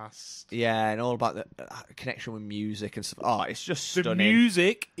like passed. And all about the connection with music and stuff. Oh, it's just stunning. The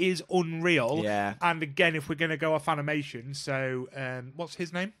music is unreal. Yeah, and again, if we're going to go off animation, so what's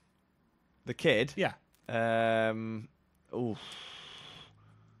his name? The kid? Yeah. You're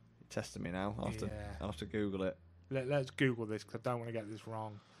testing me now. I'll have to Google it. Let's Google this because I don't want to get this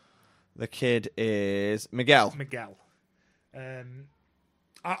wrong. The kid is Miguel. Miguel.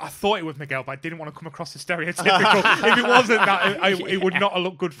 I thought it was Miguel, but I didn't want to come across as stereotypical. If it wasn't that, it would not have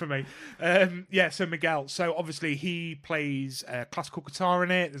looked good for me. So Miguel. So obviously he plays classical guitar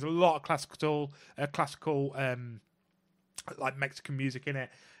in it. There's a lot of classical like Mexican music in it.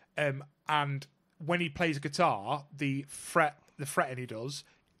 And when he plays guitar, the fretting he does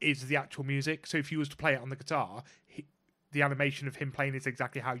is the actual music. So if you was to play it on the guitar, the animation of him playing is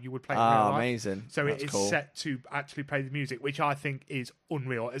exactly how you would play it in real life. Amazing. So it is set to actually play the music, which I think is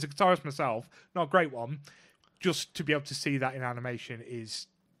unreal. As a guitarist myself, not a great one, just to be able to see that in animation is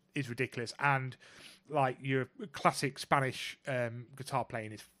ridiculous. And like your classic Spanish guitar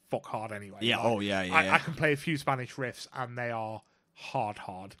playing is fuck hard anyway. Yeah. Like, I can play a few Spanish riffs and they are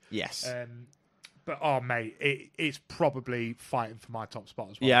hard. Yes. But mate, it's probably fighting for my top spot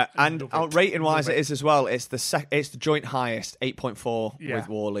as well. Yeah, and rating wise, it is as well. It's the joint highest, 8.4 with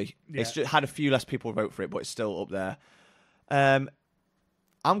Wall-E. Yeah. It's just had a few less people vote for it, but it's still up there. I'm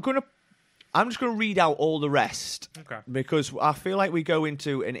just gonna read out all the rest, because I feel like we go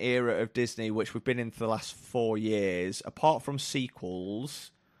into an era of Disney which we've been in for the last 4 years. Apart from sequels,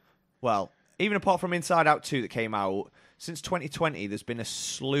 well, even apart from Inside Out 2 that came out since 2020, there's been a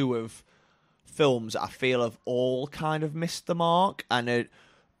slew of films that I feel have all kind of missed the mark, and I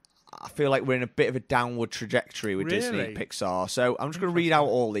feel like we're in a bit of a downward trajectory with Disney Pixar. So I'm just going to read out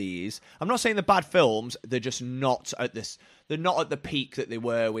all these. I'm not saying they're bad films; they're just not at this. They're not at the peak that they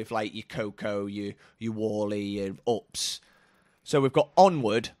were with like your Coco, your Wall-E, your Ups. So we've got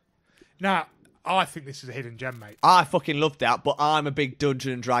Onward. Now, I think this is a hidden gem, mate. I fucking loved that, but I'm a big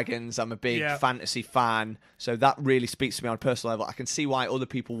Dungeons and Dragons. I'm a big fantasy fan, so that really speaks to me on a personal level. I can see why other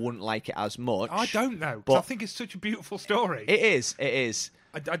people wouldn't like it as much. I don't know, because I think it's such a beautiful story. It is.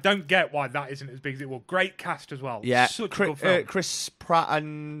 I don't get why that isn't as big as it was. Great cast as well. Yeah, such a good film. Chris Pratt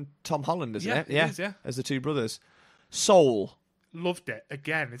and Tom Holland, isn't it? It is, yeah. As the two brothers. Soul. Loved it.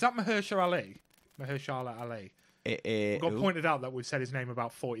 Again, is that Mahershala Ali? We got pointed out that we've said his name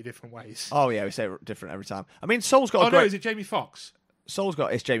about 40 different ways. Oh yeah, we say it different every time. I mean, Soul's got. No, is it Jamie Foxx?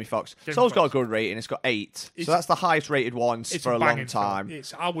 It's Jamie Foxx. Soul's got a good rating. It's got 8, so that's the highest rated one for a long time.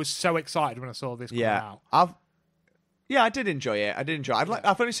 I was so excited when I saw this come out. I did enjoy it.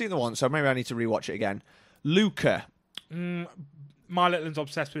 I've only seen it once, so maybe I need to rewatch it again. Luca. My little one's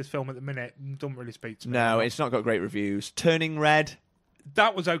obsessed with this film at the minute. Doesn't really speak to me. No, it's not got great reviews. Turning Red.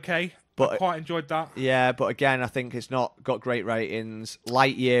 That was okay. But I quite enjoyed that. Yeah, but again, I think it's not got great ratings.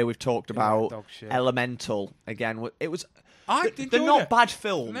 Lightyear, we've talked about. Elemental, again, it was. They're not bad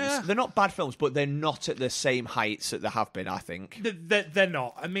films. Yeah. They're not bad films, but they're not at the same heights that they have been, I think. They're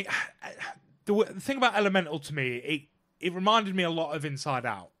not. I mean, the thing about Elemental to me, it reminded me a lot of Inside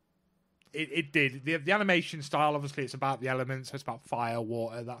Out. It did. The animation style, obviously, it's about the elements. It's about fire,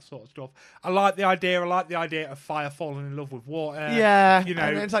 water, that sort of stuff. I like the idea. Of fire falling in love with water. Yeah. You know,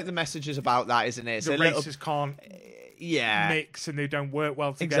 and it's like the message is about that, isn't it? It's the races can't mix and they don't work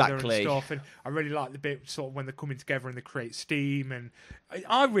well together and stuff. And I really like the bit sort of when they're coming together and they create steam. And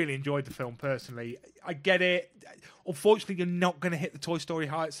I really enjoyed the film personally. I get it. Unfortunately, you're not going to hit the Toy Story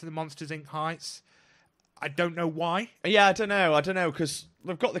heights or the Monsters Inc. heights. I don't know why. Yeah, I don't know, because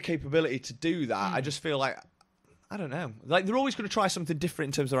they've got the capability to do that. I just feel like, I don't know. Like, they're always going to try something different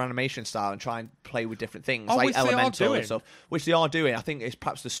in terms of their animation style and try and play with different things, like Elemental and stuff, which they are doing. I think it's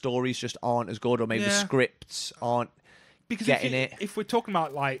perhaps the stories just aren't as good, or maybe the scripts aren't getting it. If we're talking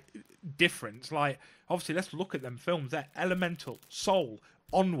about, like, difference, like, obviously, let's look at them films. They're Elemental, Soul,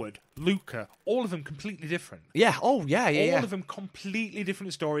 Onward, Luca, all of them completely different. Yeah, all of them completely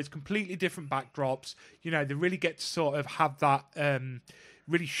different stories, completely different backdrops. You know, they really get to sort of have that,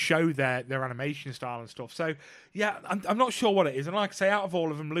 really show their animation style and stuff. So, yeah, I'm not sure what it is. And like I say, out of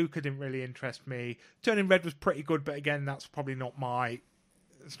all of them, Luca didn't really interest me. Turning Red was pretty good, but again, that's probably not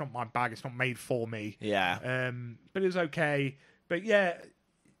it's not my bag. It's not made for me. Yeah. But it was okay. But yeah,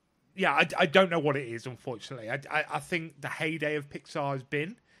 I don't know what it is, unfortunately. I think the heyday of Pixar has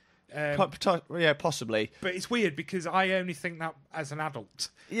been. Possibly. But it's weird because I only think that as an adult.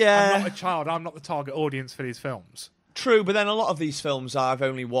 Yeah. I'm not a child. I'm not the target audience for these films. True, but then a lot of these films I've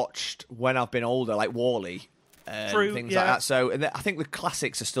only watched when I've been older, like WALL-E. Things like that. So I think the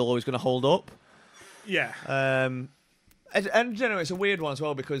classics are still always going to hold up. Yeah. And you know, it's a weird one as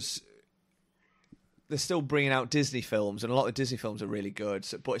well because they're still bringing out Disney films, and a lot of Disney films are really good.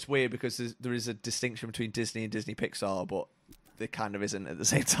 But it's weird because there is a distinction between Disney and Disney Pixar, but there kind of isn't at the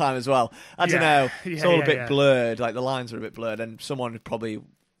same time as well. I don't know. It's all a bit blurred. Like, the lines are a bit blurred, and someone probably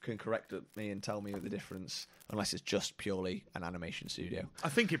can correct me and tell me the difference, unless it's just purely an animation studio. I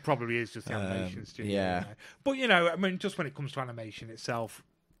think it probably is just the animation studio. Yeah. You know? But, you know, I mean, just when it comes to animation itself,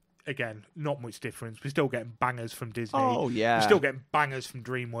 again, not much difference. We're still getting bangers from Disney. Oh, yeah. We're still getting bangers from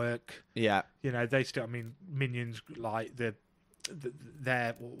DreamWorks. Yeah. You know, they still, I mean, Minions, like,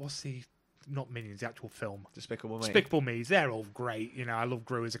 not Minions, the actual film. Despicable Me. They're all great. You know, I love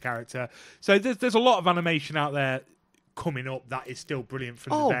Gru as a character. So there's a lot of animation out there coming up that is still brilliant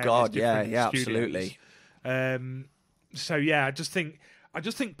from the various different studios. Absolutely. So yeah, I just think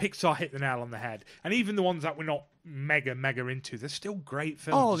Pixar hit the nail on the head, and even the ones that we're not mega into, they're still great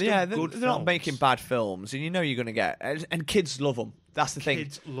films. They're not making bad films, and you know you're going to get, and kids love them. That's the thing.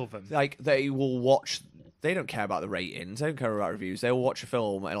 Kids love them. Like, they will watch. They don't care about the ratings. They don't care about reviews. They'll watch a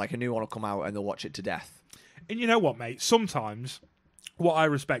film and like a new one will come out and they'll watch it to death. And you know what, mate? Sometimes what I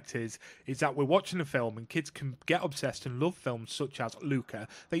respect is that we're watching a film and kids can get obsessed and love films such as Luca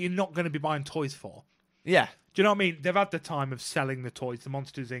that you're not going to be buying toys for. Yeah. Do you know what I mean? They've had the time of selling the toys, the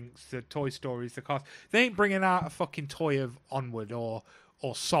Monsters Inc., the Toy Stories, the cars. They ain't bringing out a fucking toy of Onward or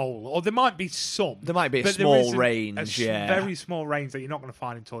Soul, or there might be some. There might be a small range, very small range that you're not going to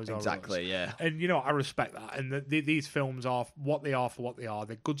find in Toys R Us. Exactly, yeah. And you know, I respect that. And these films are what they are for what they are.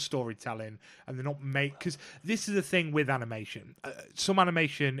 They're good storytelling, and they're not made because this is the thing with animation. Some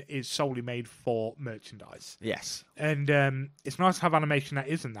animation is solely made for merchandise. Yes, and it's nice to have animation that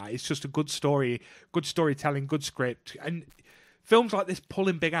isn't that. It's just a good story, good storytelling, good script, and films like this pull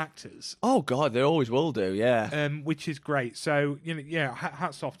in big actors. Oh God, they always will do, yeah. Which is great. So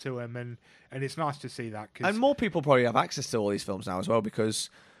hats off to them, and it's nice to see that. And more people probably have access to all these films now as well because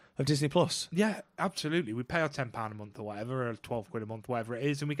of Disney Plus. Yeah, absolutely. We pay our £10 a month or whatever, or £12 a month, whatever it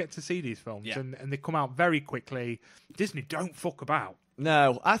is, and we get to see these films, and they come out very quickly. Disney don't fuck about.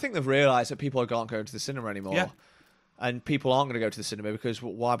 No, I think they've realised that people aren't going to the cinema anymore. Yeah. And people aren't going to go to the cinema because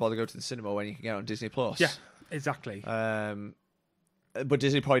why bother go to the cinema when you can get it on Disney Plus? Yeah, exactly. But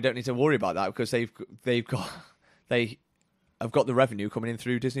Disney probably don't need to worry about that because they have got the revenue coming in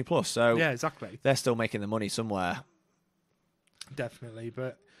through Disney Plus. So yeah, exactly. They're still making the money somewhere. Definitely,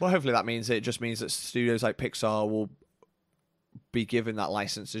 but hopefully that means it just means that studios like Pixar will be given that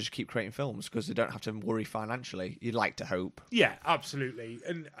license to just keep creating films because they don't have to worry financially. You'd like to hope. Yeah, absolutely.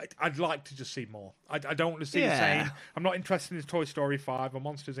 And I'd like to just see more. I don't want to see the same. I'm not interested in Toy Story 5 or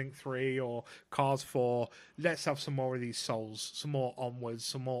Monsters Inc. 3 or Cars 4. Let's have some more of these Souls, some more Onwards,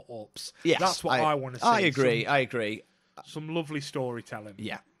 some more Ups. Yes, that's what I want to see. I agree. Some lovely storytelling.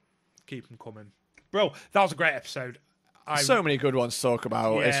 Yeah. Keep them coming. Bro, that was a great episode. So many good ones to talk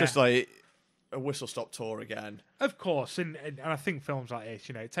about. Yeah. It's just like a whistle-stop tour again. Of course, and I think films like this,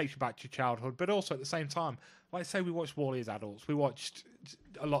 it takes you back to your childhood, but also at the same time, like say we watched WALL-E as adults, we watched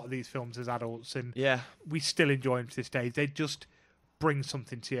a lot of these films as adults, and we still enjoy them to this day. They just bring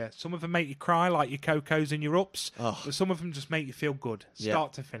something to you. Some of them make you cry, like your Cocos and your Ups, but some of them just make you feel good,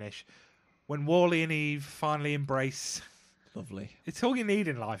 start to finish. When Wall-E and Eve finally embrace... Lovely. It's all you need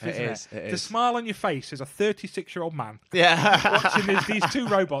in life, isn't it? It The smile on your face as a 36-year-old man. Yeah. Watching these two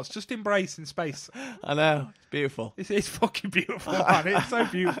robots just embrace in space. I know. It's beautiful. It's fucking beautiful, man. It's so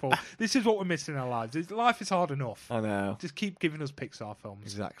beautiful. This is what we're missing in our lives. Life is hard enough. I know. Just keep giving us Pixar films.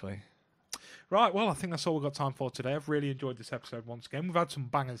 Exactly. Right, well, I think that's all we've got time for today. I've really enjoyed this episode once again. We've had some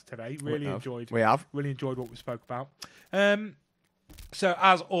bangers today. Really enjoyed what we spoke about. So,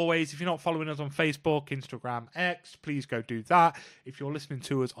 as always, if you're not following us on Facebook, Instagram, X, please go do that. If you're listening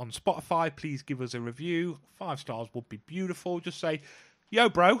to us on Spotify, please give us a review. 5 stars would be beautiful. Just say, yo,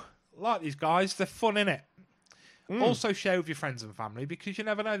 bro, like these guys. They're fun, innit? Also, share with your friends and family because you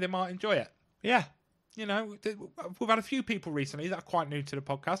never know, they might enjoy it. Yeah. We've had a few people recently that are quite new to the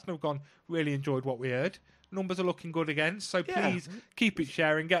podcast and have gone, really enjoyed what we heard. Numbers are looking good again. So, please keep it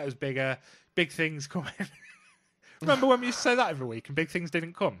sharing, get us bigger. Big things coming. Remember when we used to say that every week and big things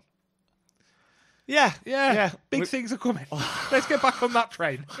didn't come? Yeah. Big things are coming. Let's get back on that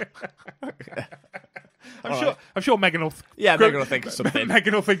train. I'm sure Megan will... Megan will think of something.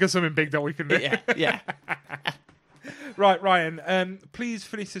 Megan will think of something big that we can do. Yeah. Right, Ryan, please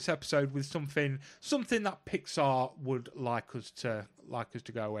finish this episode with something that Pixar would like us to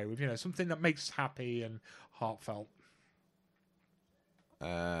go away with. Something that makes us happy and heartfelt.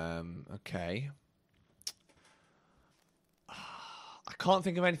 Okay. I can't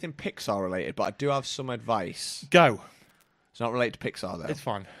think of anything Pixar related, but I do have some advice. Go. It's not related to Pixar, though. It's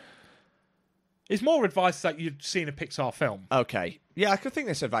fine. It's more advice that you'd seen a Pixar film. Okay. Yeah, I could think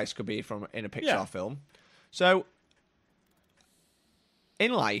this advice could be from in a Pixar film. So,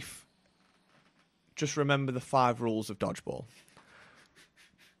 in life, just remember the 5 rules of dodgeball.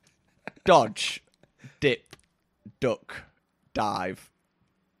 Dodge, dip, duck, dive,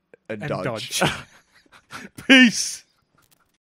 and dodge. Peace.